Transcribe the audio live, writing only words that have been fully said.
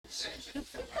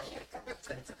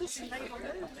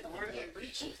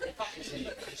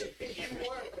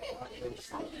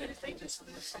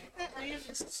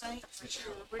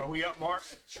Are we up, Mark?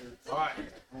 All right.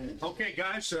 Okay,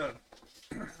 guys,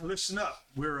 listen up.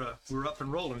 We're up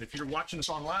and rolling. If you're watching us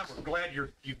online, we're glad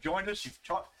you've joined us.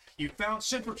 You found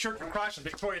Central Church of Christ in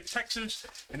Victoria, Texas,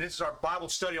 and this is our Bible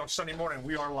study on Sunday morning.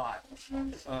 We are live.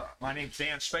 My name's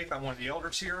Dan Spaeth. I'm one of the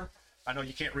elders here. I know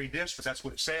you can't read this, but that's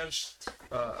what it says.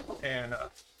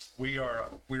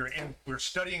 We're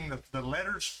studying the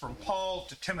letters from Paul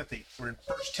to Timothy. We're in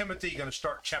 1 Timothy, going to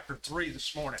start chapter 3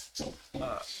 this morning.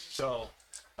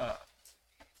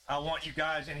 I want you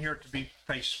guys in here to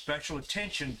pay special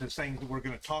attention to things that we're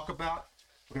going to talk about,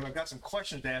 because I've got some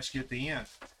questions to ask you at the end.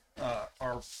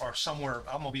 Or somewhere,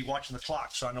 I'm going to be watching the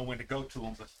clock so I know when to go to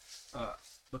them, but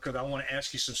because I want to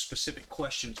ask you some specific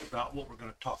questions about what we're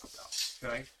going to talk about,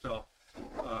 okay? So,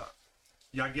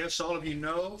 I guess all of you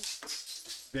know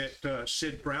that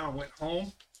Sid Brown went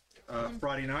home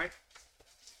Friday night.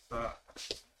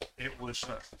 It was,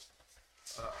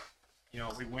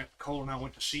 Cole and I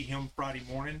went to see him Friday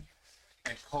morning,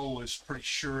 and Cole was pretty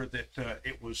sure that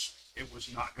it was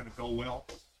not going to go well.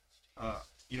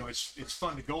 It's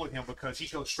fun to go with him because he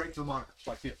goes straight to the monitors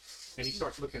like this, and he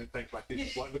starts looking at things like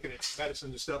this, looking at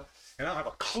medicine and stuff, and I don't have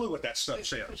a clue what that stuff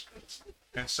says.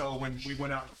 And so when we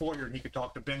went out in the foyer and he could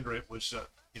talk to Bendra, it was,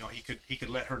 he could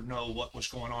let her know what was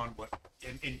going on, but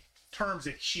in terms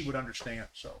that she would understand.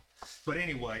 So, but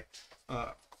anyway,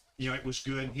 it was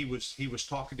good. He was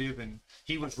talkative, and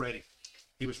he was ready.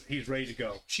 He's ready to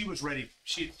go. She was ready.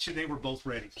 They were both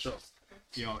ready. So.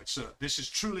 This is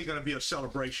truly going to be a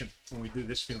celebration when we do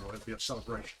this funeral. It'll be a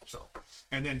celebration. So,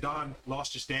 and then Don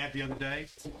lost his dad the other day,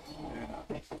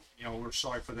 and we're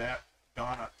sorry for that.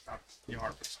 Don, our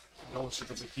condolences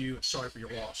are with you, and sorry for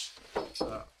your loss.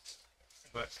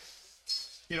 But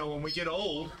when we get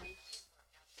old,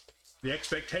 the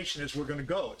expectation is we're going to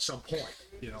go at some point.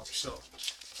 So,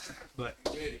 but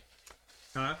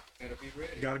huh? Gotta be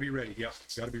ready. Gotta be ready. Yep,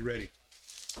 gotta be ready.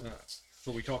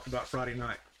 What we talked about Friday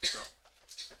night. So.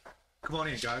 Come on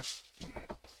in, guys.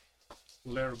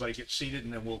 We'll let everybody get seated,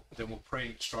 and then we'll pray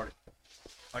and get started.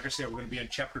 Like I said, we're going to be in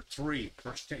chapter 3,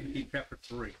 1 Timothy chapter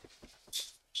 3.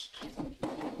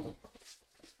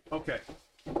 Okay,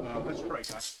 let's pray,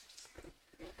 guys.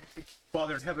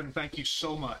 Father in heaven, thank you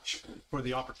so much for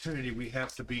the opportunity we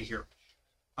have to be here.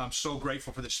 I'm so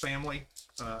grateful for this family,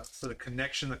 for the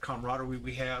connection, the camaraderie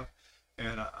we have,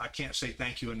 and I can't say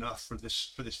thank you enough for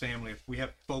this family. If we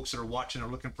have folks that are watching or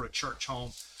looking for a church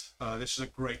home, this is a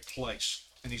great place,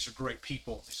 and these are great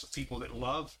people. These are people that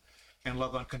love and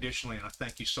love unconditionally, and I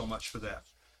thank you so much for that.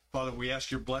 Father, we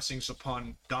ask your blessings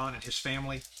upon Don and his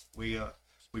family. We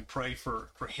pray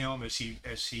for him as he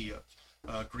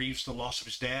grieves the loss of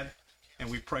his dad,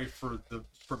 and we pray for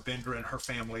Bendra and her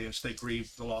family as they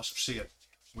grieve the loss of Sid.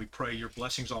 We pray your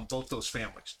blessings on both those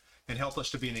families, and help us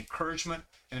to be an encouragement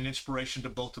and an inspiration to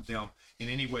both of them in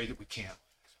any way that we can.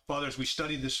 Father, as we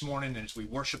study this morning and as we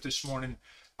worship this morning,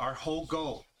 our whole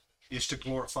goal is to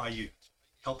glorify you.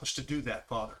 Help us to do that,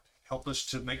 Father. Help us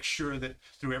to make sure that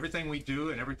through everything we do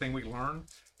and everything we learn,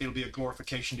 it'll be a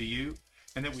glorification to you,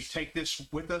 and that we take this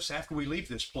with us after we leave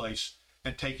this place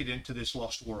and take it into this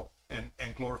lost world and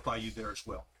glorify you there as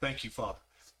well. Thank you, Father.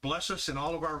 Bless us in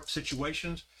all of our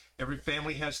situations. Every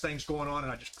family has things going on,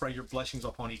 and I just pray your blessings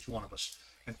upon each one of us.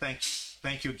 And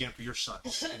thank you again for your son.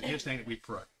 In his name that we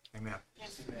pray. Amen.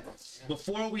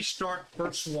 Before we start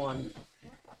verse 1,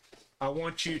 I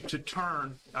want you to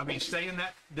stay in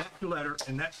that letter,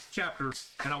 in that chapter,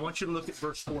 and I want you to look at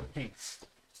verse 14.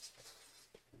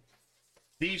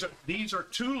 These are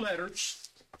two letters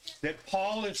that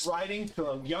Paul is writing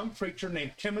to a young preacher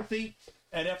named Timothy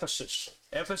at Ephesus.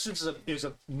 Ephesus is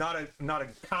not a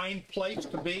kind place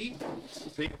to be.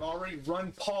 They've already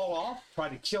run Paul off, tried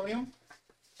to kill him,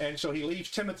 and so he leaves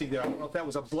Timothy there. I don't know if that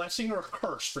was a blessing or a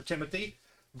curse for Timothy,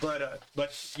 but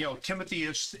Timothy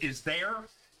is there,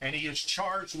 and he is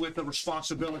charged with the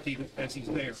responsibility as he's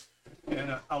there.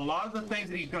 And a lot of the things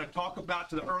that he's going to talk about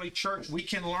to the early church, we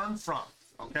can learn from.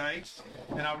 Okay,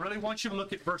 and I really want you to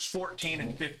look at verse 14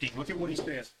 and 15. Look at what he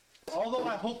says. Although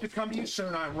I hope to come to you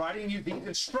soon, I am writing you these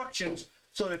instructions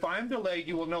so that if I am delayed,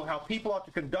 you will know how people ought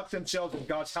to conduct themselves in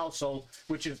God's household,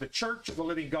 which is the church of the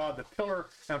living God, the pillar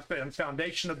and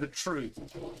foundation of the truth.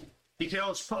 He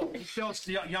tells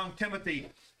the young Timothy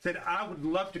that I would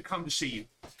love to come to see you,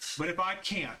 but if I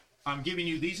can't, I'm giving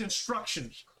you these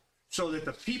instructions so that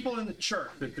the people in the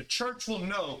church will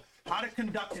know how to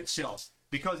conduct itself,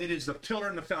 because it is the pillar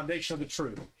and the foundation of the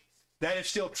truth. That is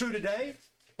still true today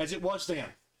as it was then.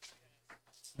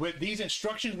 With these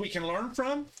instructions we can learn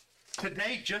from,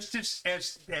 today, just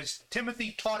as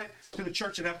Timothy taught it to the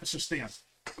church at Ephesus then.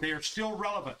 They are still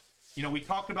relevant. You know, we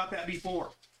talked about that before.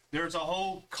 There's a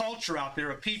whole culture out there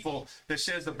of people that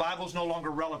says the Bible's no longer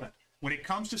relevant. When it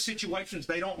comes to situations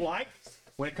they don't like,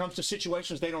 when it comes to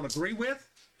situations they don't agree with,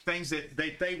 things that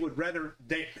they would rather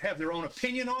they have their own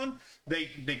opinion on, they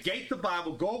negate the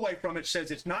Bible, go away from it,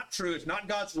 says it's not true, it's not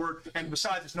God's word, and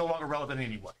besides, it's no longer relevant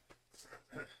anyway.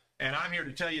 And I'm here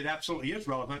to tell you it absolutely is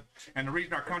relevant. And the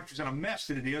reason our country's in a mess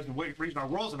that it is, and the reason our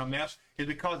world's in a mess, is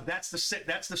because that's the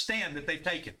stand that they've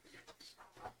taken.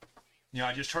 You know,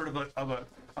 I just heard of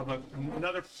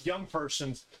another young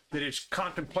person that is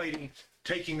contemplating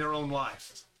taking their own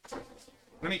life.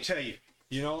 Let me tell you,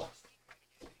 you know,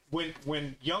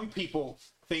 when young people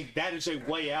think that is a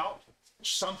way out,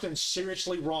 something's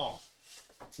seriously wrong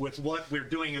with what we're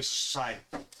doing as a society.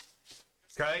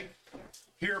 Okay?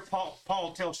 Here,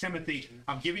 Paul tells Timothy,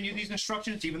 I'm giving you these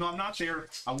instructions, even though I'm not there.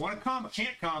 I want to come, I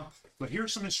can't come, but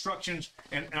here's some instructions,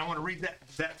 and I want to read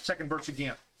that second verse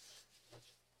again.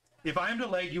 If I am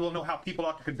delayed, you will know how people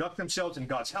ought to conduct themselves in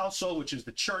God's household, which is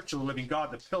the church of the living God,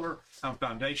 the pillar and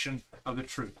foundation of the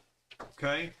truth.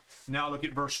 Okay? Now look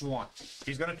at verse 1.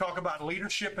 He's going to talk about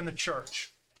leadership in the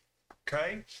church.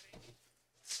 Okay?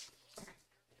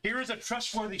 Here is a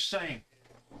trustworthy saying.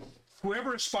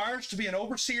 Whoever aspires to be an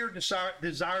overseer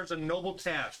desires a noble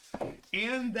task.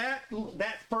 In that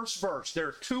first verse, there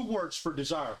are two words for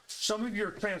desire. Some of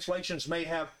your translations may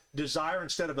have desire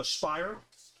instead of aspire.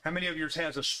 How many of yours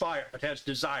has aspire? It has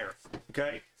desire.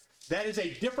 Okay? That is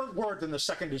a different word than the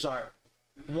second desire.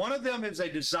 One of them is a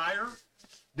desire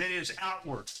that is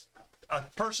outward. A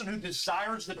person who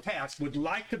desires the task would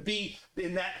like to be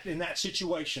in that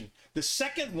situation. The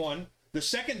second one, the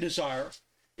second desire,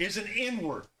 is an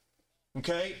inward.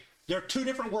 Okay? There are two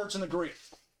different words in the Greek.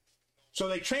 So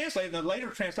they translate, in the later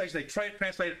translation, they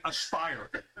translate aspire,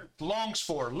 longs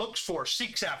for, looks for,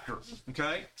 seeks after.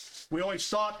 Okay? We always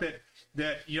thought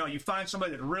that you know, you find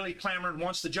somebody that really clamored and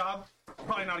wants the job,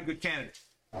 probably not a good candidate.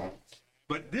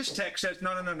 But this text says,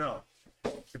 no.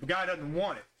 If a guy doesn't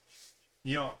want it,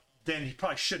 you know, then he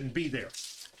probably shouldn't be there.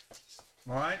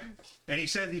 All right? And he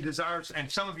said he desires,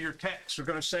 and some of your texts are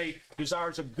going to say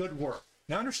desires a good work.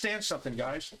 Now understand something,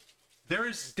 guys. There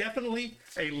is definitely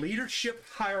a leadership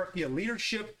hierarchy, a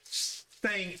leadership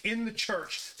thing in the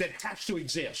church that has to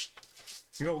exist.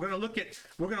 You know, we're going to look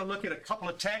at a couple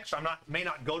of texts. May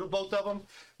not go to both of them,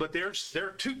 but there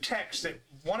are two texts that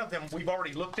one of them we've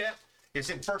already looked at is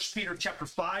in 1 Peter chapter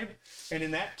 5, and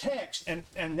in that text, and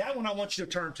that one I want you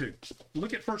to turn to.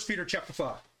 Look at 1 Peter chapter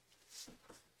 5.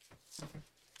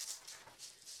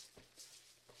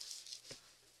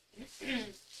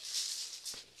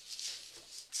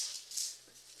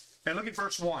 And look at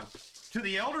verse 1. To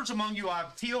the elders among you I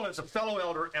appeal as a fellow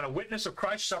elder and a witness of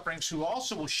Christ's sufferings, who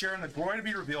also will share in the glory to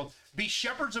be revealed. Be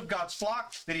shepherds of God's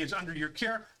flock that he is under your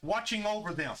care, watching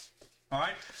over them. All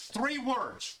right? Three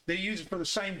words that he uses for the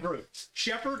same group.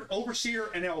 Shepherd, overseer,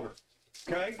 and elder.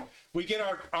 Okay? We get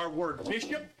our word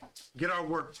bishop, get our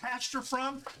word pastor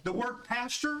from. The word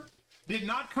pastor did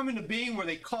not come into being where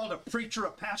they called a preacher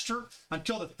a pastor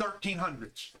until the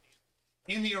 1300s.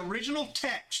 In the original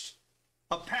text,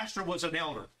 a pastor was an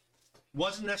elder.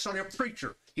 Wasn't necessarily a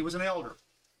preacher. He was an elder.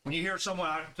 When you hear someone,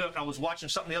 I was watching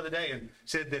something the other day and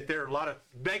said that there are a lot of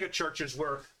mega churches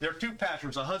where there are two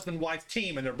pastors, a husband-wife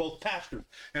team, and they're both pastors.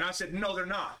 And I said, no, they're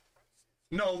not.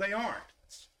 No, they aren't.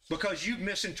 Because you've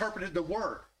misinterpreted the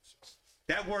word.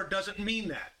 That word doesn't mean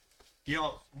that. You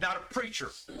know, not a preacher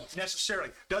necessarily.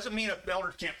 Doesn't mean an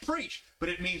elder can't preach, but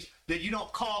it means that you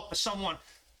don't call someone.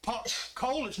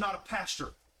 Cole is not a pastor.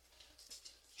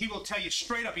 He will tell you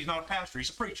straight up he's not a pastor. He's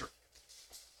a preacher.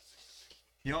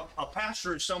 You know, a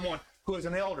pastor is someone who is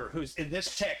an elder, who's in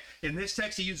this text. In this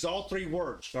text, he uses all three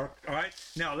words. All right?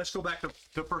 Now, let's go back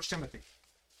to 1 Timothy.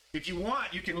 If you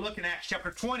want, you can look in Acts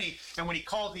chapter 20, and when he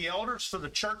called the elders for the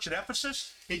church at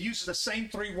Ephesus, it uses the same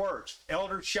three words,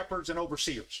 elders, shepherds, and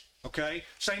overseers. Okay?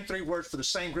 Same three words for the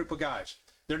same group of guys.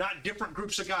 They're not different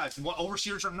groups of guys.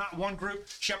 Overseers are not one group,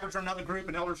 shepherds are another group,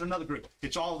 and elders are another group.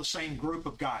 It's all the same group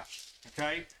of guys.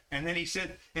 Okay? And then he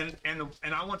said, and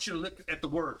I want you to look at the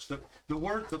words. The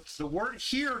word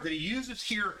here that he uses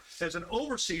here as an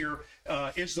overseer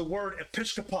is the word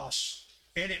episkopos,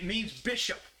 and it means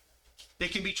bishop.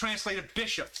 It can be translated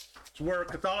bishop. It's where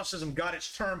Catholicism got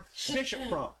its term bishop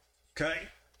from. Okay?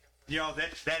 You know,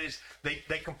 that is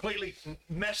they completely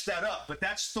messed that up, but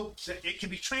it can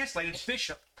be translated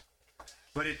bishop,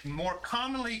 but it's more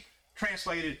commonly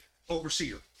translated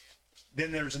overseer.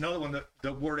 Then there's another one that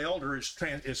the word elder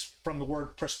is from the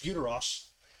word presbyteros,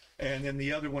 and then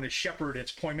the other one is shepherd.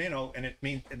 It's poimeno,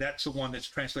 and that's the one that's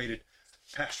translated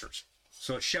pastors.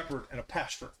 So a shepherd and a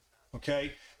pastor.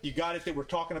 Okay, you got it that we're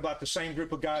talking about the same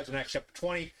group of guys in Acts chapter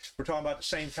 20. We're talking about the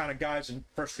same kind of guys in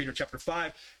 1 Peter chapter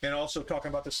 5, and also talking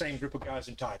about the same group of guys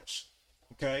in Titus.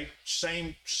 Okay,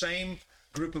 same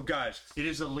group of guys. It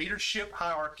is a leadership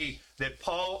hierarchy that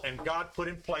Paul and God put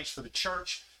in place for the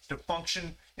church to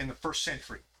function in the first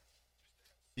century.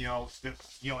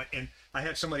 And I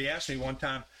had somebody ask me one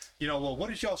time, well,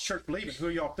 what does y'all's church believe in? Who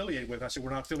are y'all affiliated with? I said,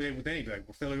 we're not affiliated with anybody.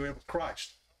 We're affiliated with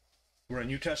Christ. We're a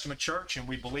New Testament church, and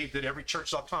we believe that every church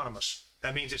is autonomous.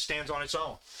 That means it stands on its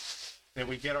own. And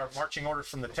we get our marching orders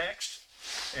from the text.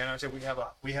 And I said, we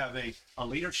have a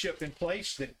leadership in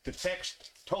place that the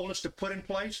text told us to put in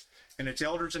place, and it's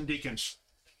elders and deacons.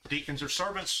 Deacons are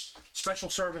servants, special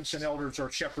servants, and elders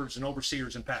are shepherds and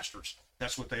overseers and pastors.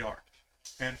 That's what they are.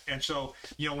 And so,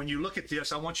 when you look at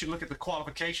this, I want you to look at the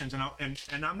qualifications, and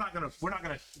we're not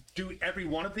gonna do every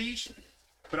one of these,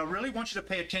 but I really want you to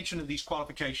pay attention to these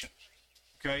qualifications.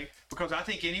 Okay, because I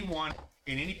think anyone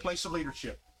in any place of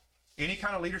leadership, any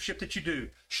kind of leadership that you do,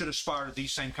 should aspire to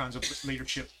these same kinds of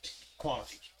leadership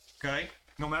qualities. Okay,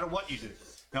 no matter what you do.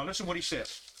 Now listen what he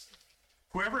says.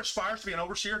 Whoever aspires to be an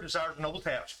overseer desires a noble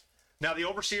task. Now the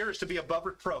overseer is to be above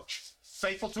reproach,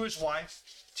 faithful to his wife,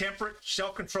 temperate,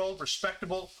 self-controlled,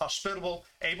 respectable, hospitable,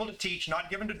 able to teach, not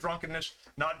given to drunkenness,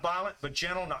 not violent, but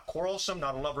gentle, not quarrelsome,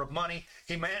 not a lover of money.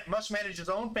 He must manage his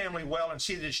own family well and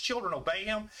see that his children obey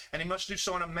him, and he must do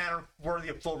so in a manner worthy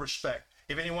of full respect.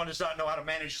 If anyone does not know how to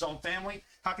manage his own family,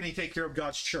 how can he take care of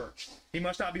God's church? He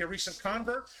must not be a recent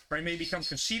convert, or he may become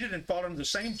conceited and fall into the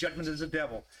same judgment as the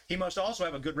devil. He must also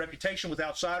have a good reputation with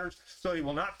outsiders, so he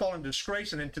will not fall into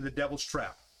disgrace and into the devil's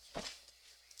trap.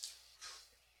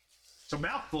 It's a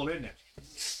mouthful, isn't it?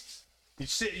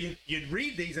 You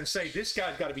read these and say, this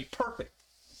guy's got to be perfect.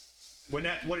 When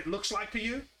that's what it looks like to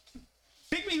you,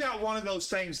 pick me out one of those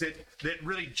things that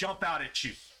really jump out at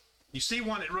you. You see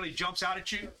one that really jumps out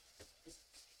at you?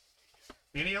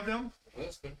 Any of them?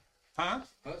 Husband. Huh?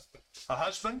 Husband. A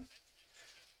husband?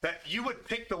 That you would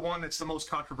pick the one that's the most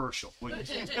controversial, wouldn't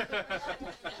you?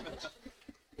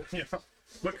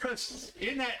 Because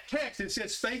in that text it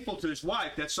says faithful to his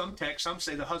wife. That's some text. Some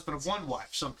say the husband of one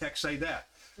wife. Some texts say that.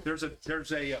 There's a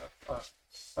difference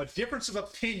of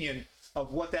opinion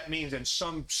of what that means in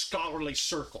some scholarly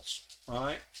circles. All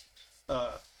right.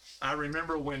 I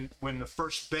remember when the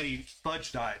first Betty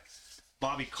Fudge died,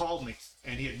 Bobby called me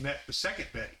and he had met the second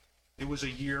Betty. It was a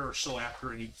year or so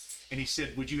after, and he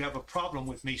said, "Would you have a problem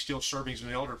with me still serving as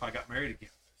an elder if I got married again?"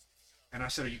 And I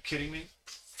said, "Are you kidding me?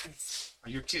 Are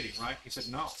you kidding, right?" He said,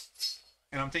 "No."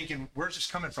 And I'm thinking, where's this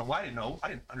coming from? Well, I didn't know. I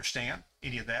didn't understand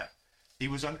any of that. It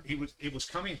was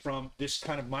coming from this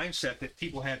kind of mindset that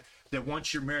people had, that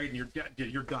once you're married and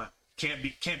you're done. Can't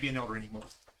be an elder anymore.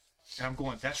 And I'm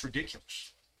going, that's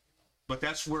ridiculous. But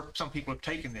that's where some people have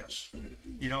taken this,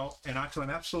 and I told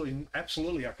him,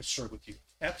 absolutely I could serve with you.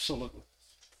 Absolutely.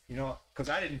 Because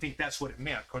I didn't think that's what it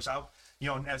meant. Because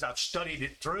as I've studied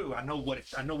it through, I know what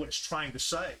it's trying to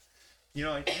say.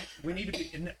 We need to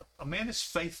be a man that's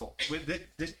faithful.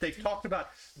 They've talked about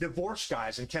divorce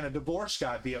guys, and can a divorce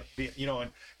guy be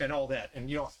and all that.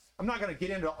 And I'm not going to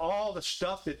get into all the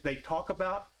stuff that they talk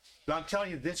about, but I'm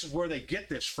telling you, this is where they get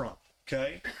this from.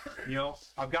 Okay,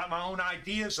 I've got my own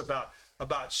ideas about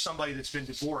somebody that's been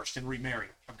divorced and remarried.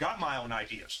 I've got my own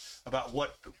ideas about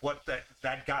what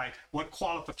that guy, what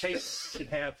qualifications he should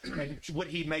have, and would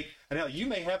he make. And now you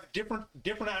may have different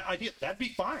ideas. That'd be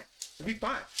fine. It'd be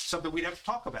fine. Something we'd have to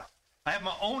talk about. I have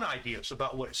my own ideas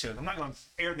about what it says. I'm not going to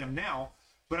air them now,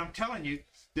 but I'm telling you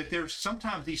that there's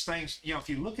sometimes these things. If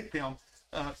you look at them,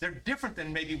 they're different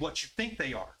than maybe what you think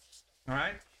they are. All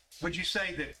right. Would you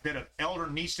say that an elder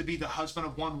needs to be the husband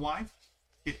of one wife?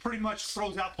 It pretty much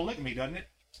throws out polygamy, doesn't it?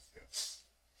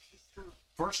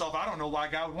 First off, I don't know why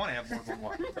a guy would want to have more than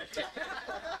one wife.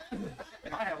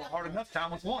 I have a hard enough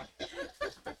time with one.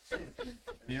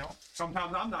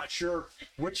 Sometimes I'm not sure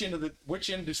which end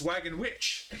is wagging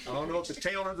which. I don't know if the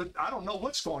tail or I don't know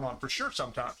what's going on for sure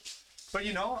sometimes. But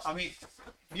when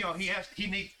he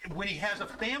has a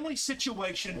family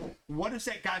situation, what is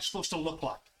that guy supposed to look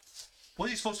like? What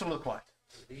is he supposed to look like?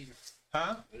 A leader.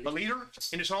 Huh? A leader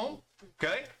in his home?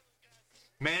 Okay.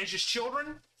 Manage his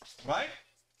children, right?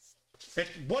 At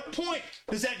what point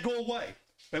does that go away?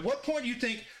 At what point do you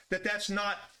think that's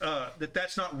not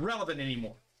relevant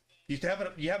anymore? You have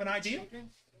an idea?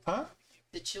 Huh?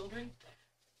 The children?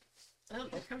 Well,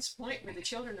 there comes a point where the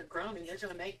children are grown and they're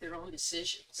going to make their own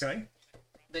decisions. Okay.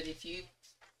 But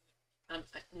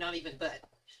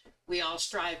we all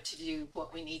strive to do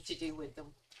what we need to do with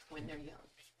them when they're young.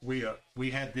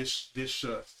 We had this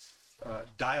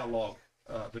dialogue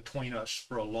between us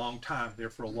for a long time there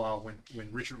for a while when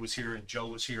Richard was here and Joe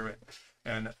was here,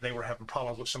 and they were having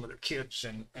problems with some of their kids,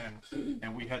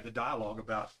 and we had the dialogue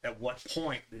about at what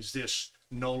point is this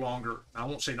no longer, I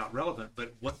won't say not relevant,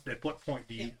 but at what point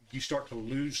do you start to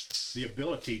lose the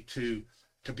ability to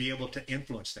be able to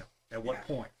influence them? At what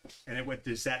point? And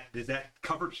is that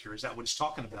covered here? Is that what it's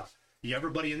talking about?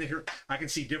 Everybody in here, I can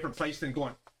see different places and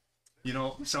going,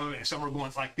 some are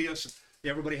going like this.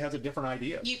 Everybody has a different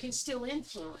idea. You can still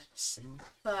influence,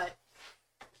 but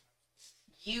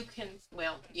you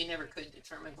never could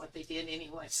determine what they did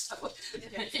anyway, so.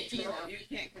 You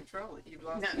can't control it. You've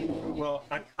lost No. it. Well,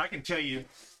 I can tell you,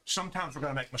 sometimes we're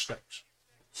going to make mistakes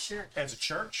Sure. as a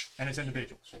church and as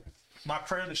individuals. My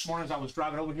prayer this morning as I was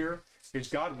driving over here is,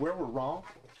 God, where we're wrong,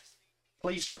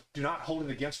 please do not hold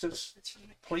it against us. That's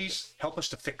right. Please help us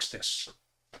to fix this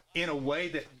in a way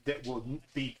that will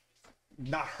be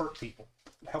not hurt people.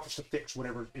 Help us to fix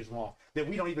whatever is wrong that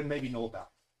we don't even maybe know about.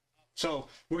 So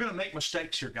we're going to make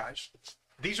mistakes here, guys.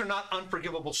 These are not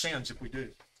unforgivable sins if we do,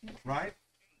 right?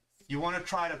 You want to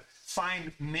try to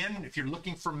find men. If you're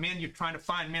looking for men, you're trying to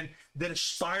find men that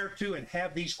aspire to and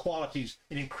have these qualities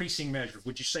in increasing measure.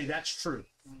 Would you say that's true?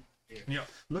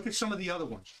 Look at some of the other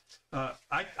ones.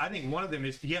 I think one of them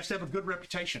is he has to have a good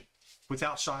reputation with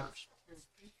outsiders.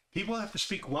 People have to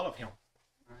speak well of him.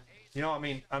 I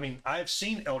mean, I have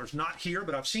seen elders, not here,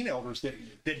 but I've seen elders that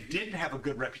didn't have a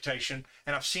good reputation,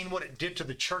 and I've seen what it did to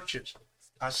the churches.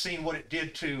 I've seen what it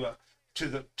did to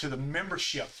the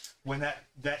membership when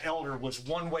that elder was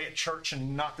one way at church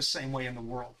and not the same way in the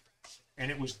world, and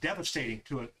it was devastating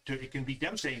it can be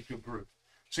devastating to a group.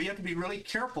 So you have to be really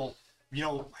careful,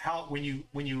 how when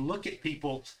you look at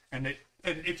people and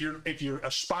if you're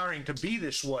aspiring to be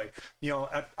this way,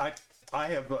 I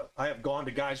have gone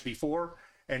to guys before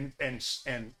and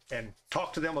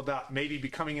talked to them about maybe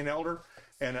becoming an elder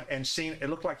and seen it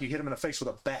looked like you hit them in the face with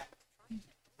a bat.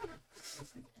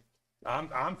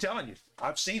 I'm telling you,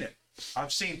 I've seen it.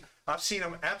 I've seen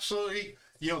them absolutely,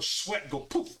 sweat go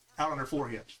poof out on their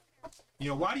foreheads.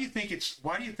 Why do you think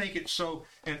it's so?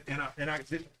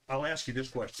 I'll ask you this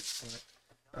question.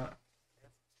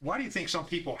 Why do you think some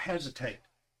people hesitate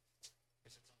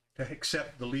to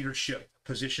accept the leadership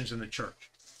positions in the church?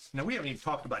 Now, we haven't even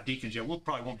talked about deacons yet. We'll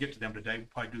probably won't get to them today. We'll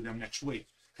probably do them next week.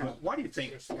 But why do you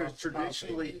think? Because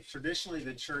traditionally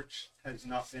the church has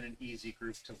not been an easy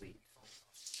group to lead.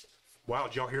 Wow,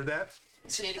 did y'all hear that?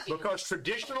 Say it again. Because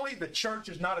traditionally the church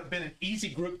has not been an easy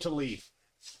group to lead.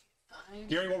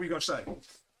 Gary, what were you going to say?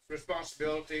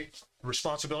 Responsibility.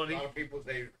 Responsibility? A lot of people,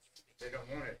 they don't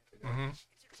want it.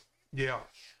 Yeah.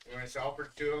 When it's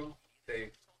offered to them,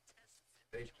 they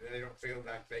don't feel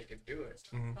like they can do it.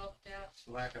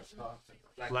 Lack of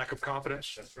confidence. Lack of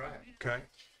confidence? That's right. Okay.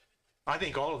 I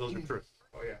think all of those are true.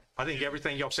 Oh, yeah. I think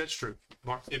everything y'all said is true.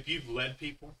 Mark? If you've led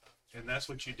people and that's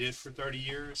what you did for 30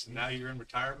 years and now you're in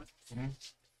retirement,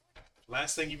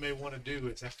 last thing you may want to do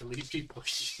is have to lead people.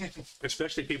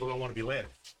 Especially people who don't want to be led.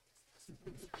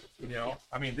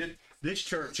 I mean, this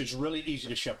church is really easy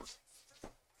to shepherd.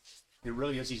 It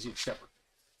really is easy to shepherd.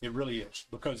 It really is,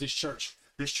 because this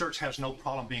church has no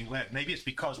problem being led. Maybe it's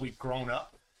because we've grown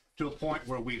up to a point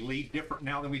where we lead different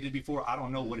now than we did before. I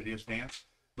don't know what it is, Dan,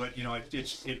 but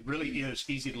it really is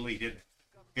easy to lead, isn't it?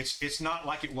 It's not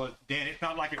like it was, Dan. It's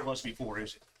not like it was before,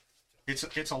 is it?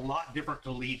 It's a lot different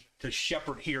to lead, to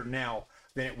shepherd here now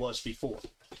than it was before.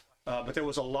 But there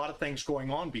was a lot of things going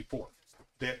on before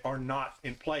that are not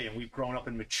in play, and we've grown up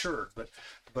and matured. But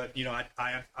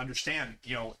I understand.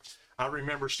 I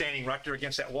remember standing right there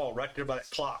against that wall, right there by that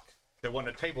clock. There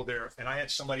wasn't a table there, and I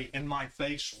had somebody in my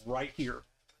face right here,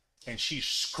 and she's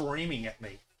screaming at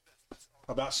me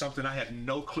about something I had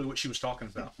no clue what she was talking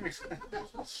about.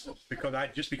 Because I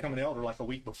had just become an elder like a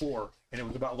week before, and it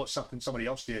was about somebody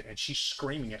else did, and she's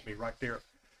screaming at me right there.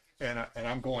 And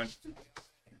I'm going,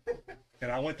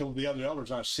 and I went to the other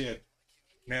elders and I said,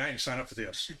 man, I didn't sign up for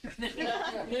this.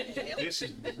 This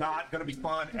is not going to be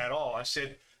fun at all. I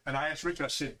said, and I asked Richard, I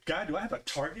said, God, do I have a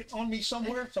target on me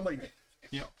somewhere? Somebody,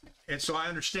 and so I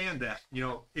understand that,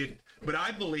 but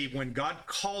I believe when God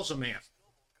calls a man,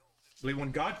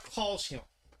 when God calls him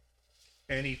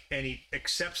and he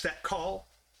accepts that call,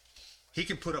 he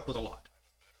can put up with a lot.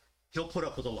 He'll put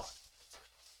up with a lot.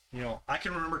 I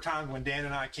can remember times when Dan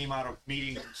and I came out of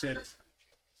meetings and said,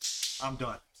 I'm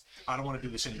done. I don't want to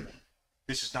do this anymore.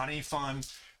 This is not any fun,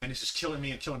 and this is killing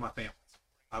me and killing my family.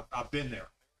 I've been there.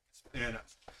 And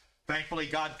thankfully,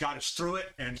 God got us through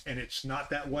it, and it's not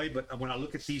that way. But when I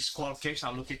look at these qualifications,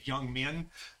 I look at young men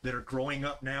that are growing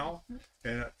up now,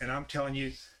 and I'm telling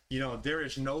you, there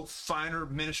is no finer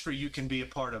ministry you can be a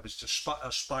part of is to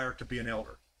aspire to be an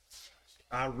elder.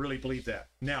 I really believe that.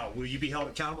 Now, will you be held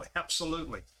accountable?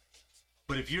 Absolutely.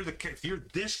 But if you're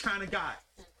this kind of guy,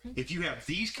 if you have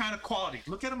these kind of qualities,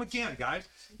 look at him again, guys.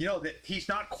 You know that he's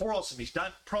not quarrelsome. He's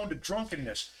not prone to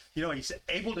drunkenness. You know, he's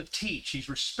able to teach. He's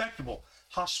respectable,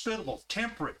 hospitable,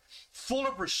 temperate, full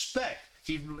of respect.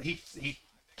 He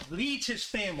leads his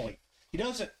family. He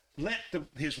doesn't let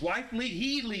his wife lead.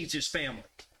 He leads his family.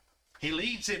 He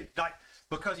leads him like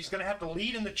because he's going to have to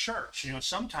lead in the church. You know,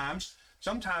 sometimes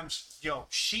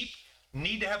sheep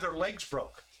need to have their legs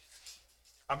broke.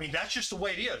 I mean, that's just the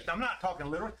way it is. I'm not talking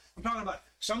literally. I'm talking about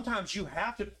sometimes you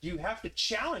have to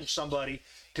challenge somebody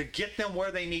to get them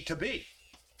where they need to be.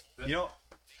 You know,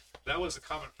 That was a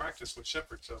common practice with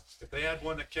shepherds. So if they had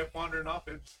one that kept wandering off,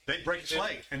 they'd break his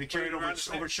leg and they carry it over his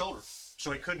shoulder,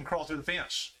 so he couldn't crawl through the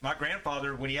fence. My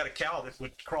grandfather, when he had a cow that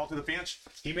would crawl through the fence,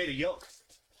 he made a yoke,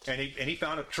 and he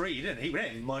found a tree. He didn't have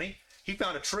any money. He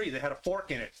found a tree that had a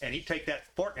fork in it, and he'd take that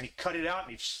fork and he'd cut it out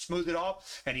and he'd smooth it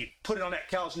off and he'd put it on that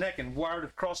cow's neck and wired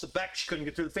it across the back. She couldn't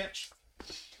get through the fence,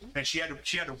 and she had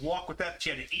to walk with that. She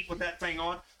had to eat with that thing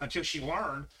on until she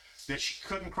learned that she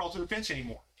couldn't crawl through the fence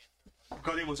anymore,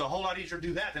 because it was a whole lot easier to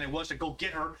do that than it was to go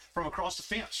get her from across the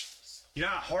fence. You know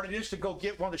how hard it is to go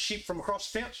get one of the sheep from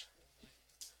across the fence?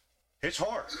 It's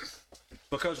hard,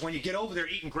 because when you get over there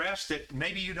eating grass that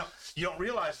maybe you don't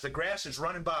realize the grass is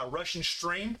running by a rushing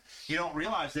stream. You don't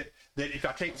realize that if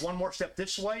I take one more step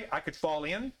this way, I could fall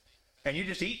in, and you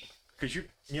just eat because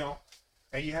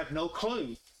and you have no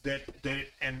clue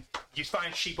and you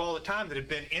find sheep all the time that have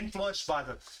been influenced by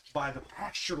the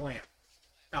pasture land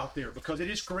out there, because it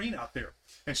is green out there,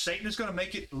 and Satan is going to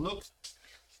make it look.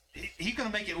 He's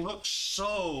going to make it look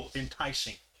so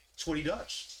enticing. That's what he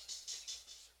does.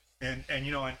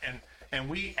 And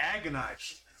we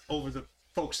agonize over the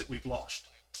folks that we've lost.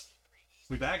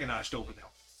 We've agonized over them,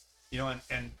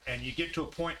 and you get to a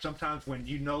point sometimes when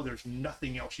there's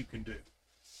nothing else you can do,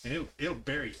 and it'll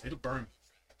bury you, it'll burn you.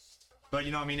 But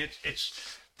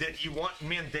it's that you want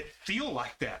men that feel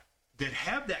like that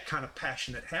have that kind of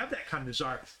passion, that have that kind of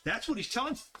desire. That's what he's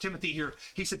telling Timothy here.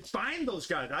 He said, find those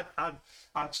guys.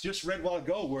 I just read a while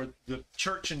ago where the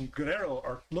church in Guerrero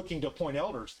are looking to appoint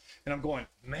elders. And I'm going,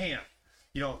 man,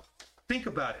 think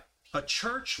about it. A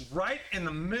church right in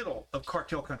the middle of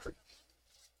cartel country.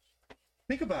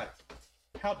 Think about it.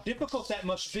 How difficult that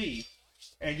must be.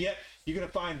 And yet you're going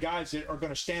to find guys that are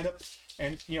going to stand up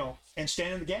and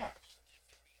stand in the gap.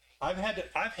 I've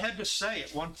had to say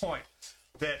at one point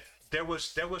that there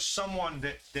was someone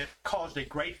that caused a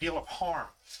great deal of harm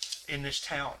in this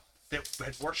town that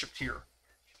had worshipped here,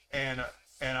 and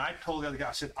I told the other guy,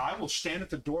 I said, I will stand at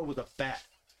the door with a bat,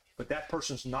 but that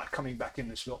person's not coming back in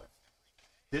this building.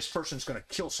 This person's going to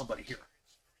kill somebody here,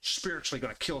 spiritually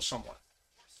going to kill someone.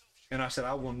 And I said,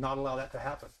 I will not allow that to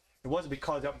happen. It wasn't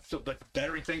because I'm still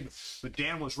bettering thing, but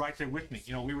Dan was right there with me.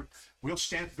 We'll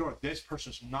stand at the door. This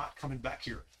person's not coming back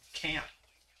here. Can't.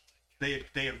 They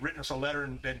had written us a letter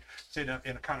and said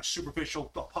in a kind of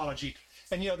superficial apology.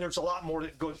 And there's a lot more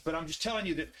that goes, but I'm just telling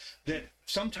you that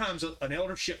sometimes an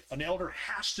elder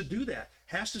has to do that,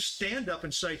 has to stand up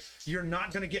and say, you're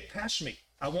not going to get past me.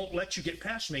 I won't let you get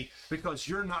past me, because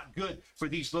you're not good for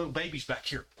these little babies back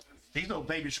here. These little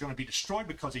babies are going to be destroyed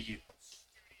because of you.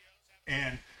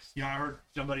 And I heard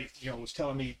somebody was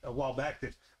telling me a while back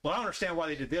that, well, I don't understand why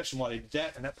they did this and why they did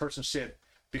that. And that person said,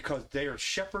 because they are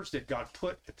shepherds that God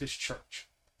put at this church.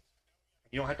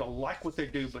 You don't have to like what they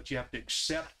do, but you have to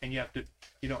accept, and you have to,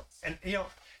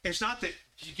 it's not that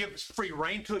you give free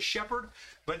rein to a shepherd,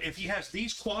 but if he has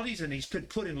these qualities and he's been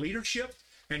put in leadership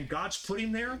and God's put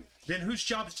him there, then whose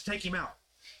job is to take him out?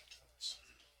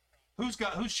 Whose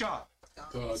job?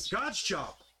 God's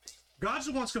job. God's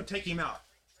the one that's going to take him out.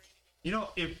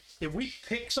 If we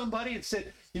pick somebody and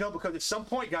said, because at some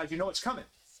point, guys, it's coming.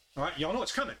 All right, y'all know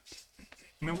it's coming.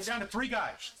 We're down to 3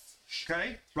 guys,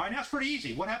 okay? Right now it's pretty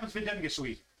easy. What happens if it doesn't get so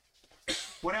easy?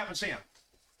 What happens then?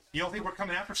 You don't think we're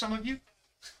coming after some of you?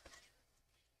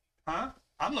 Huh?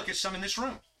 I'm looking at some in this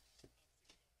room.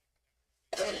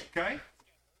 Okay?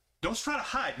 Don't try to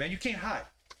hide, man. You can't hide.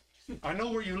 I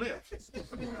know where you live.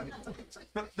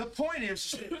 But the point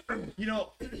is,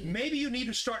 maybe you need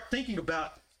to start thinking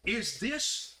about, is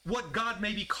this what God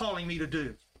may be calling me to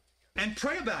do? And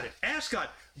pray about it. Ask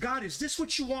God, is this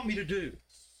what you want me to do?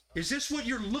 Is this what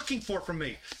you're looking for from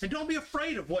me? And don't be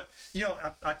afraid of what,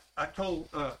 I told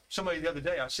somebody the other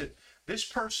day, I said, this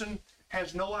person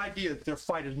has no idea that their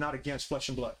fight is not against flesh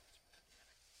and blood.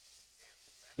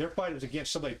 Their fight is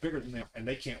against somebody bigger than them, and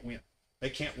they can't win. They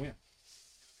can't win.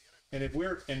 And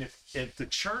if the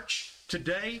church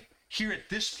today, here at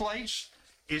this place,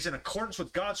 is in accordance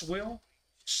with God's will,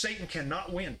 Satan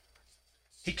cannot win.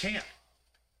 He can't.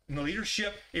 And the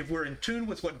leadership, if we're in tune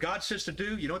with what God says to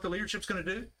do, you know what the leadership's going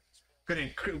to do?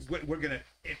 We're going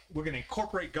to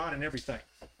incorporate God in everything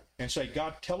and say,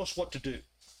 God, tell us what to do.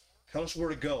 Tell us where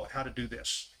to go and how to do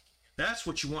this. That's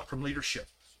what you want from leadership,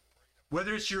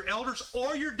 whether it's your elders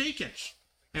or your deacons.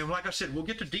 And like I said, we'll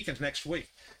get to deacons next week.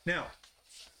 Now,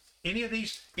 any of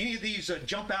these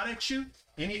jump out at you?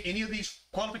 Any of these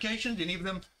qualifications? Any of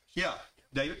them? Yeah,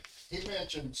 David. He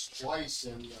mentions twice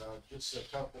in just a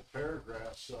couple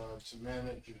paragraphs to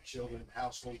manage your children,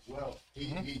 household wealth.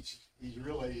 He's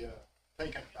really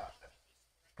thinking about that.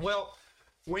 Well,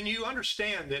 when you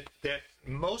understand that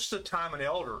most of the time an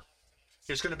elder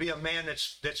is going to be a man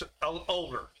that's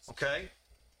older, okay?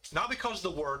 Not because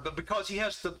of the word, but because he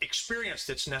has the experience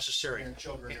that's necessary. And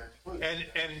children are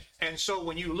included. And so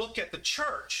when you look at the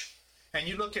church and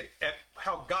you look at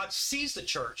how God sees the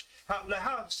church, how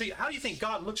do you think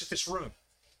God looks at this room?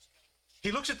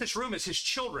 He looks at this room as his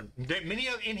children. Many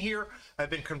of in here have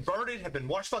been converted, have been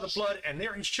washed by the blood, and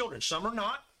they're his children. Some are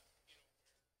not,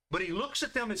 but he looks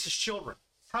at them as his children.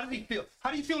 How does he feel?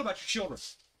 How do you feel about your children?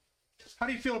 How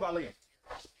do you feel about Liam?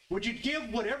 Would you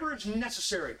give whatever is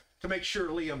necessary to make sure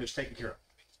Liam is taken care of?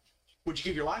 Would you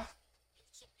give your life?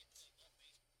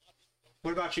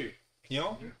 What about you? You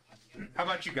know? How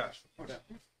about you guys?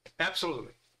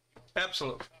 Absolutely.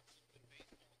 Absolutely.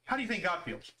 How do you think God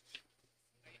feels?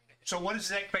 So what is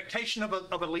the expectation of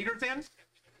a leader then?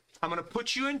 I'm going to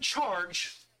put you in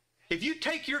charge. If you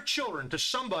take your children to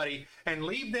somebody and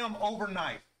leave them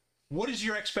overnight, what is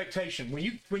your expectation? When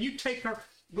you take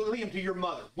Liam to your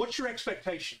mother, what's your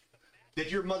expectation that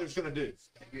your mother's going to do?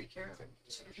 Take care of him.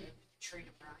 Treat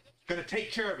him right. Going to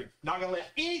take care of him. Not going to let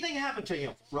anything happen to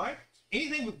him, right?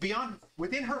 Anything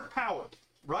within her power,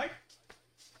 right?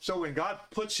 So when God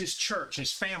puts his church,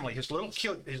 his family, his little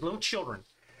children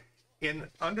in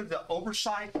under the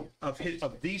oversight of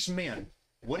these men,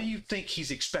 what do you think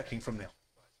he's expecting from them?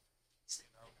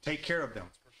 Take care of them.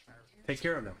 Take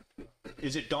care of them.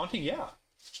 Is it daunting? Yeah,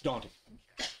 it's daunting.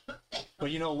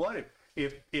 But you know what?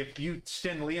 If you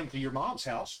send Liam to your mom's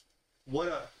house,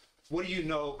 what do you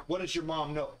know? What does your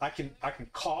mom know? I can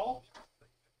call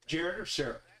Jared or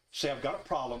Sarah, say I've got a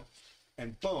problem,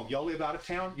 and boom, y'all live out of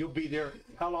town. You'll be there.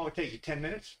 How long will it take you? 10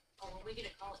 minutes? Oh, when we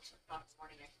get a call at 2 o'clock in the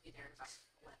morning, I can be there in about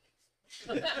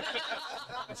 11.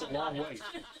 That's a long way.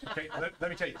 Okay, let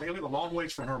me tell you, they live a long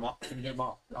ways from from their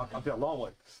mom. I'll be a long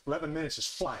way. 11 minutes is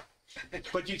flying.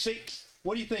 But you see,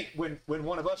 what do you think when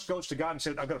one of us goes to God and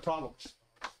says, I've got a problem.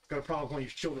 I've got a problem with one of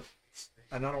your children,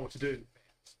 and I don't know what to do.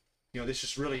 You know, this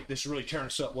is really tearing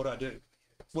us up. What do I do?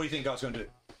 What do you think God's going to do?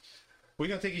 What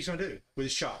do you think he's going to do with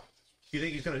his child? You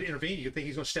think he's going to intervene? You think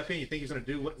he's going to step in? You think he's going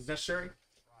to do what's necessary?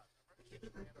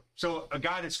 So a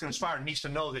guy that's going to inspire needs to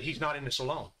know that he's not in this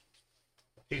alone.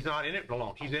 He's not in it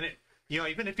alone. He's in it, you know,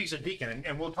 even if he's a deacon,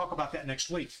 and we'll talk about that next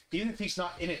week. Even if he's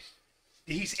not in it,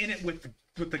 he's in it with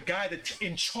the guy that's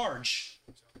in charge.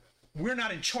 We're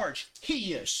not in charge.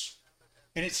 He is.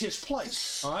 And it's his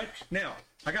place. All right? Now,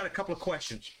 I got a couple of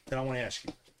questions that I want to ask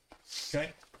you.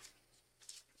 Okay?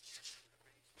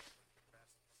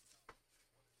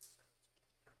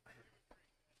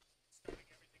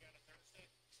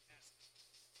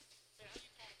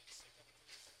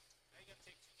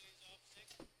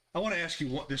 I want to ask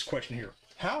you this question here.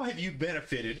 How have you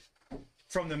benefited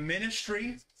from the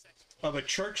ministry of a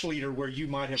church leader where you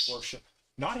might have worshiped?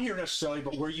 Not here necessarily,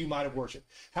 but where you might have worshiped.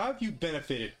 How have you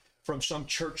benefited from some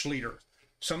church leader,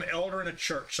 some elder in a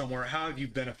church somewhere? How have you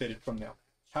benefited from them?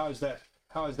 How has that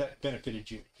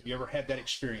benefited you? Have you ever had that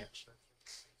experience?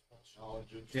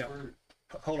 Knowledge of the Yeah. word.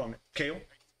 Hold on, Cale.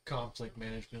 Conflict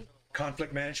management,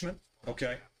 Conflict management.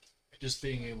 Okay. just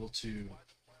being able to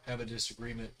have a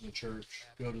disagreement in the church,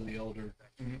 go to the elder,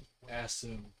 ask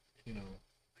them, you know,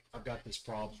 I've got this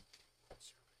problem,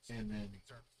 and then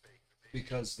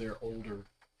because they're older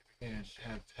and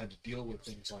have had to deal with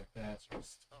things like that,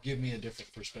 give me a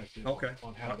different perspective Okay.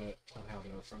 on how to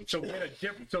approach So, it.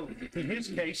 so in his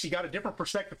case, he got a different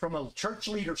perspective from a church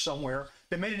leader somewhere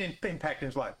that made an impact in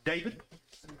his life. David?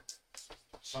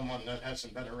 Someone that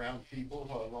hasn't been around people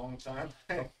a long time.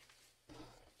 You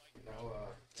know,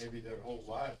 maybe their whole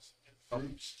lives.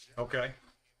 Groups Okay.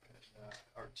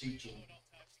 are teaching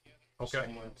Okay.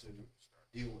 someone to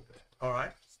deal with that. All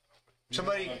right. You know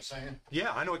Somebody, what I'm saying?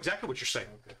 yeah, I know exactly what you're saying.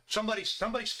 Okay. Somebody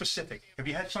specific. Have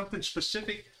you had something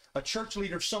specific, a church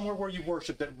leader somewhere where you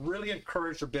worship that really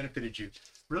encouraged or benefited you,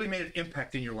 really made an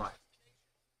impact in your life?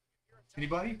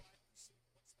 Anybody?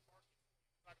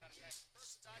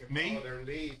 Me? Follow their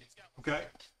lead. Okay.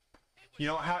 You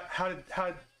know, how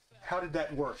did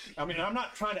that work? I mean, I'm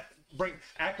not trying to bring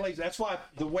accolades. That's why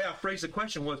the way I phrased the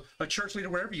question was a church leader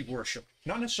wherever you worship,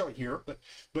 not necessarily here, but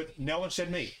Nellen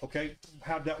said me. Okay,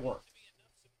 how'd that work?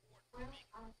 Well,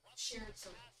 I shared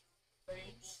some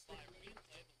friends with me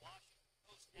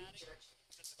in the church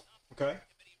Okay,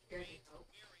 here in Hope.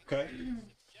 okay,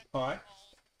 all right,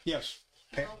 yes.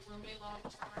 Okay. Y'all will be a long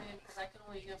time, because I can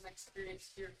only have my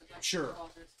experience here for like Sure.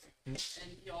 August. And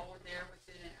y'all were there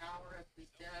within an hour of his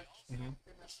death. Mhm.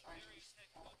 It was fine.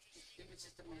 It was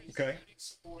just amazing. Okay.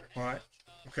 Support. All right,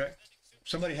 okay.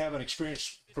 Somebody have an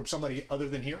experience from somebody other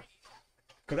than here?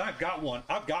 Because I've got one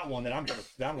that I'm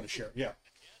gonna share. Yeah.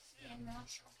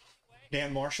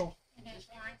 Dan Marshall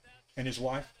and his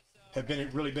wife have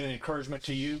really been an encouragement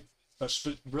to you,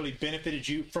 really benefited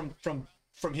you from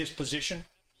his position.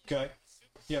 Okay.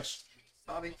 Yes,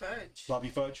 Bobby Fudge, Bobby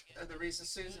Fudge. the reason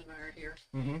Susan and I are here,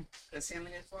 Mm-hmm. is him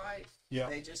and his wife. Yeah.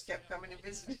 They just kept coming and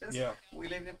visiting us. Yeah. We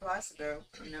lived in Placido,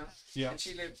 Yeah. and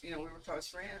she lived, we were close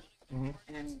friends. Mhm.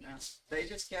 And they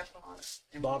just kept on.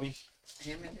 And Bobby.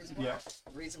 him and his Yeah. wife,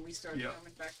 the reason we started Yeah.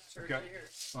 coming back to church Okay. here.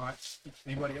 All right.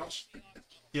 Anybody else?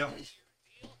 Yeah.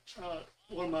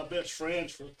 One of my best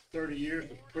friends for 30 years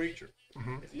was a preacher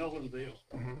Mhm. at Nolanville.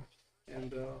 Mhm.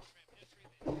 And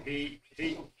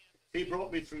he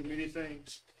brought me through many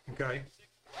things Okay.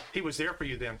 He was there for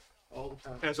you then all the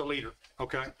time. as a leader.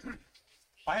 Okay.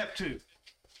 I have two.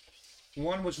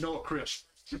 One was Noah Crisp.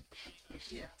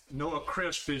 Yeah. Noah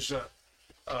Crisp is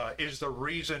the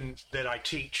reason that I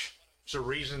teach. It's the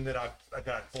reason that I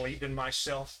believed in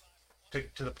myself to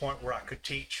the point where I could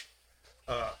teach.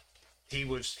 He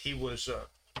was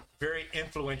very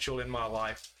influential in my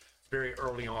life very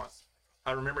early on.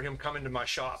 I remember him coming to my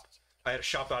shop. I had a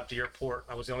shop out at the airport.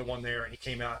 I was the only one there, and he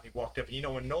came out and he walked up.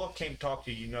 And when Noah came to talk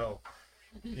to you,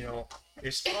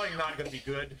 it's probably not going to be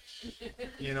good,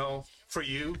 for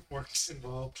you. Work's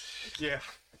involved. Yeah.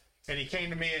 And he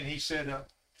came to me and he said,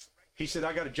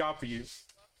 I got a job for you.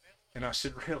 And I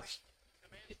said, really?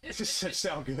 It just said,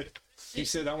 sound good. He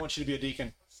said, I want you to be a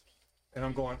deacon. And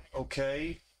I'm going,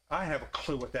 okay. I have a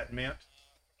clue what that meant.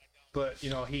 But,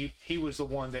 he was the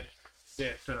one that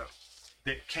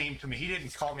came to me. He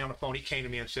didn't call me on the phone. He came to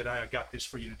me and said, I got this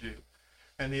for you to do.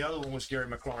 And the other one was Roy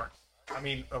McLaurin.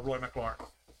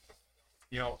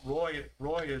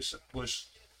 Roy was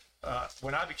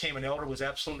when I became an elder, was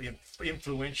absolutely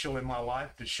influential in my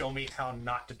life to show me how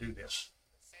not to do this.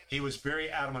 He was very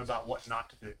adamant about what not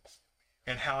to do,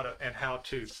 and how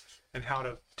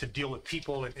to deal with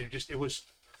people, and it was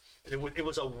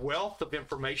a wealth of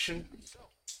information,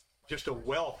 just a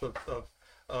wealth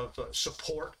of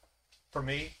support for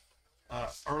me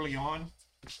early on,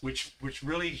 which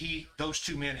really those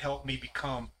two men helped me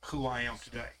become who I am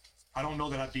today. I don't know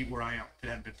that I'd be where I am if it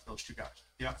hadn't been for those two guys.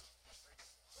 Yeah.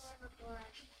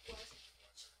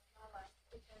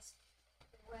 Because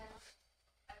when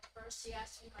at first he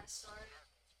asked me my story,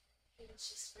 he was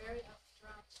just very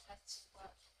upfront as to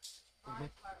what my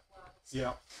part was.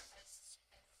 Yeah.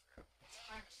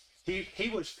 as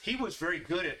He was very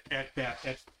good at that.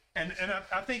 And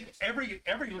I think every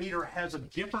leader has a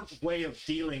different way of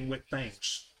dealing with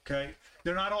things. Okay,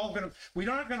 we're not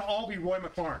gonna all be Roy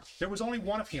McLaurin. There was only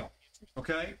one of him.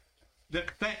 Okay,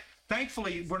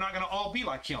 thankfully we're not gonna all be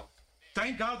like him.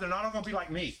 Thank God they're not all gonna be like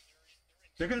me.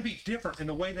 They're gonna be different in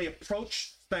the way they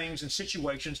approach things and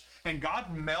situations. And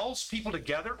God melds people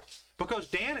together, because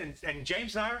Dan and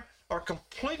James and I are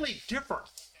completely different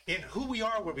in who we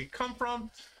are, where we come from,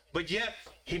 but yet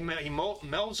he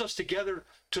melds us together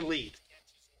to lead.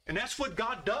 And that's what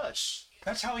God does.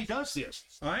 That's how he does this.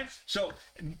 All right. So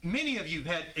many of you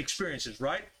have had experiences,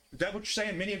 right? Is that what you're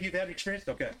saying? Many of you have had experience?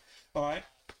 Okay. All right.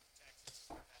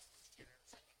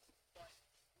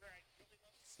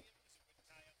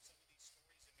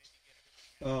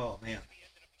 Oh man.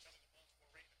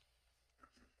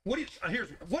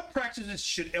 What practices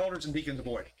should elders and deacons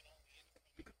avoid?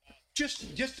 Just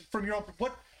from your own,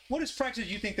 what is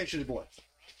practices you think they should avoid?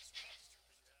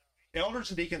 Elders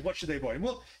and deacons, what should they avoid?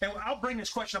 And I'll bring this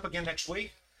question up again next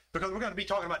week, because we're going to be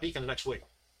talking about deacons next week,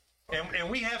 and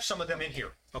we have some of them in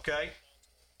here. Okay,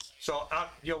 so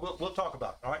we'll talk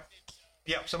about it. All right.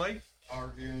 Yeah. Somebody.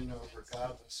 Arguing over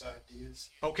godless ideas.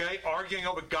 Okay. Arguing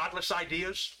over godless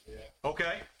ideas. Yeah.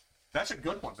 Okay. That's a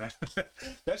good one, man.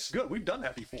 That's good. We've done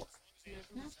that before.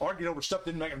 Arguing over stuff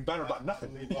didn't make it better about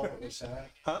nothing. We've all of us have.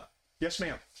 Huh? Yes,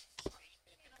 ma'am. I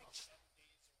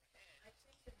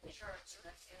think in the church,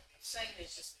 and I'm saying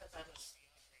this just because I was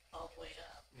all the way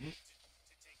up. Mhm.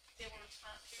 There were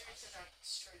periods in our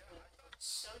history when we were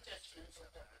so judgmental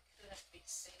that we couldn't be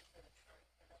seen for the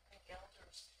truth. And I think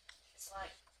elders, it's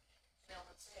like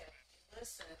Melvin said, you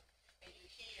listen and you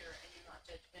hear and you're not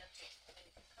judgmental. And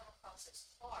if you come across as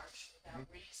harsh, without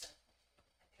reason.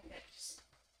 I think that just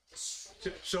So-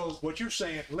 destroys. So what you're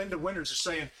saying, Linda Winters is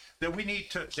saying that we need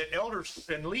to, that elders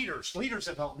and leaders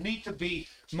at home need to be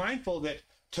mindful that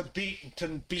to be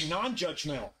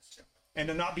non-judgmental and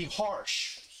to not be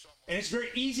harsh. And it's very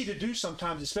easy to do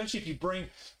sometimes, especially if you bring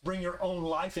your own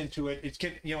life into it. It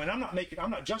can, and I'm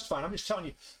not justifying. I'm just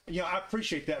telling you, I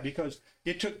appreciate that because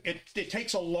it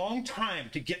takes a long time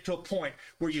to get to a point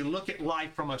where you look at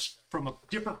life from a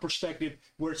different perspective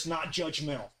where it's not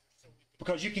judgmental.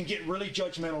 Because you can get really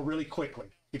judgmental really quickly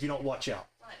if you don't watch out.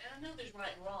 Right, and I know there's right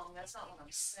and wrong, that's not what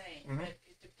I'm saying, Mm-hmm. but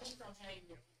it depends on how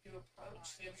you approach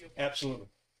whoever you're.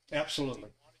 Absolutely.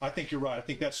 I think you're right. I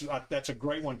think that's a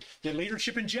great one that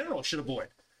leadership in general should avoid.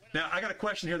 Now, I got a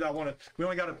question here that we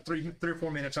only got three or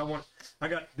 4 minutes. I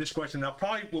got this question.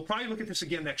 We'll probably look at this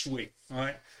again next week. All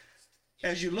right.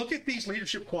 As you look at these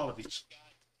leadership qualities,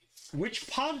 which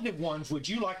positive ones would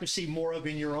you like to see more of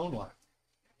in your own life?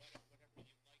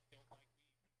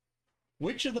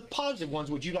 Which of the positive ones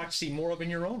would you like to see more of in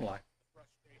your own life?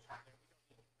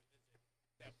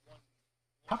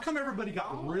 How come everybody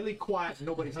got really quiet and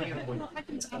nobody's hand waving?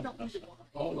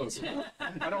 All of them.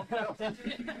 I don't.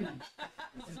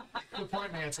 Good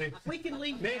point, Nancy. We can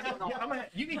leave.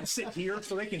 You need to sit here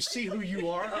so they can see who you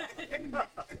are.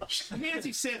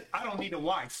 Nancy said, "I don't need a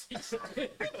wife."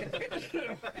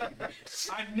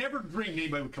 I never dreamed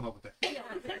anybody would come up with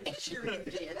that. Sure you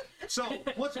did. So,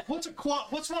 what's one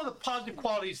of the positive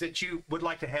qualities that you would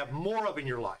like to have more of in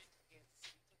your life?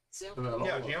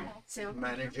 Yeah, Jim.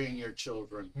 Managing your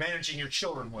children. Managing your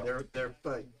children well. They're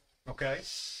big. Okay.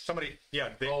 Somebody. Yeah.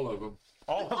 All of them.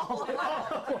 All of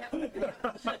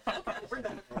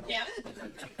them. Yeah.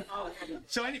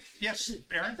 So, yes,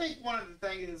 I Aaron. think one of the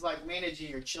things is like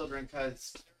managing your children,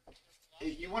 because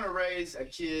you want to raise a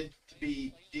kid to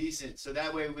be decent, so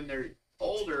that way when they're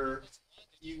older,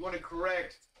 you want to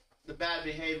correct the bad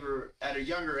behavior at a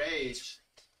younger age,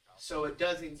 so it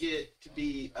doesn't get to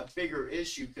be a bigger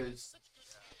issue. Because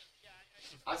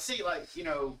I see, like,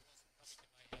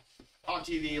 on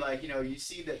TV, like, you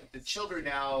see that the children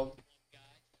now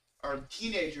are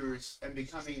teenagers and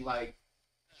becoming like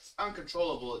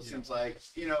uncontrollable, it seems like,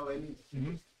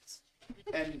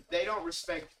 and they don't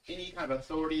respect any kind of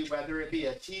authority, whether it be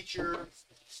a teacher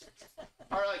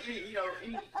or like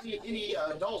any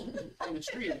adult in the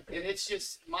street. And it's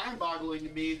just mind-boggling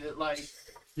to me that, like,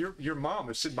 Your mom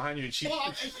is sitting behind you and she.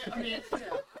 well, I mean, yeah.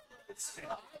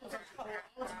 I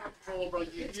was uncontrollable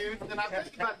youth, and I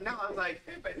think about it now. I was like,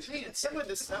 but man, some of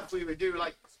the stuff we would do,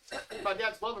 like my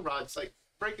dad's welding rods, like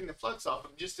breaking the flux off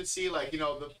them just to see, like,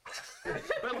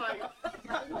 but like,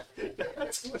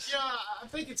 yeah, I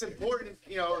think it's important,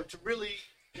 to really.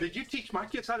 Did you teach my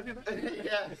kids how to do that?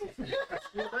 Yeah.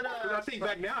 But, I think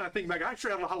back now, I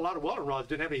sure had a lot of welding rods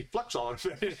didn't have any flux on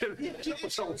them.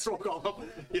 So broke all up.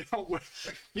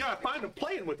 I find them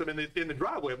playing with them in the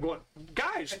driveway. I'm going,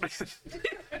 guys,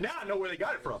 now I know where they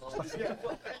got it from.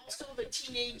 Also, the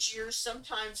teenage years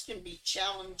sometimes can be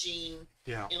challenging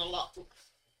Yeah. in a lot.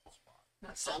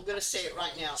 I'm gonna say it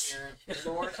right now, Aaron.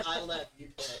 Lord, I love you,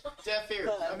 but deaf ears.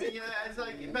 I mean, yeah, it's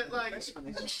like, but like,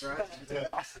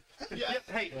 Yeah,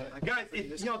 hey, guys,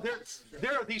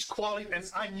 there are these qualities, and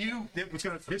I knew that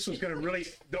this was gonna really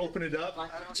open it up.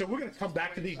 So we're gonna come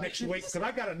back to these next week, because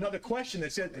I got another question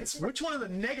that said, which one of the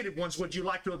negative ones would you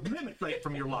like to eliminate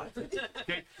from your life?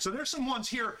 Okay, so there's some ones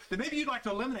here that maybe you'd like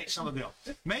to eliminate some of them.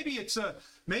 Maybe it's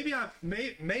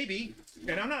maybe,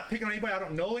 and I'm not picking on anybody, I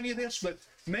don't know any of this, but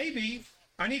maybe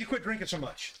I need to quit drinking so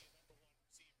much.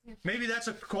 Maybe that's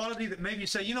a quality that maybe you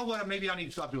say, you know what, maybe I need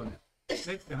to stop doing that.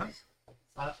 Maybe,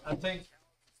 I think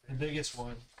the biggest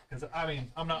one, because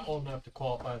I'm not old enough to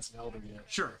qualify as an elder yet.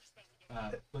 Sure.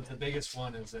 But the biggest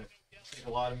one is that I think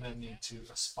a lot of men need to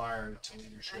aspire to I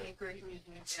leadership. agree.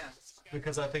 Yeah.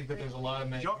 Because I think that there's a lot of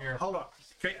men here. Hold on.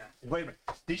 Okay, wait a minute.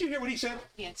 Did you hear what he said?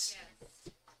 Yes.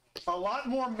 A lot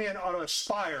more men ought to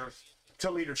aspire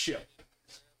to leadership.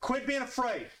 Quit being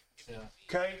afraid. Yeah.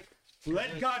 Okay?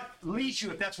 Let God lead you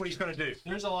if that's what he's going to do.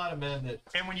 There's a lot of men that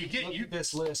And when you get look at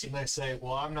this list and they say,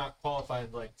 "Well, I'm not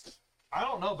qualified." Like, I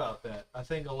don't know about that. I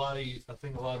think a lot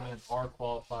of men are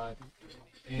qualified,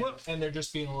 and, Well, and they're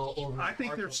just being a little over. I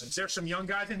think there's some young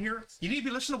guys in here. You need to be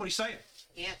listening to what he's saying.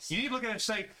 Yes. You need to look at it and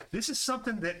say, this is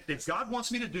something that if God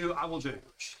wants me to do, I will do.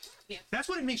 Yeah. That's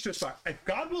what it means to aspire. If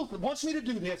God wants me to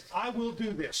do this, I will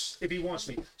do this if he wants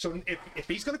me. So if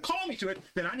he's going to call me to it,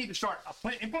 then I need to start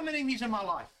implementing these in my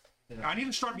life. Yeah. I need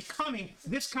to start becoming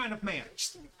this kind of man.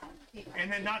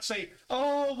 And then not say,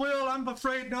 oh, well, I'm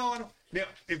afraid. No, I don't. Now,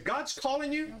 if God's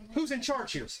calling you, who's in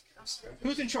charge here?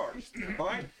 Who's in charge? All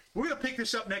right? We're gonna pick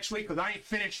this up next week because I ain't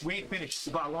finished. We ain't finished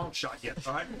by a long shot yet.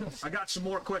 All right. I got some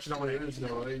more questions I want to. There is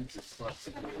no age.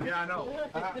 Yeah, I know.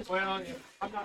 Well, I'm not.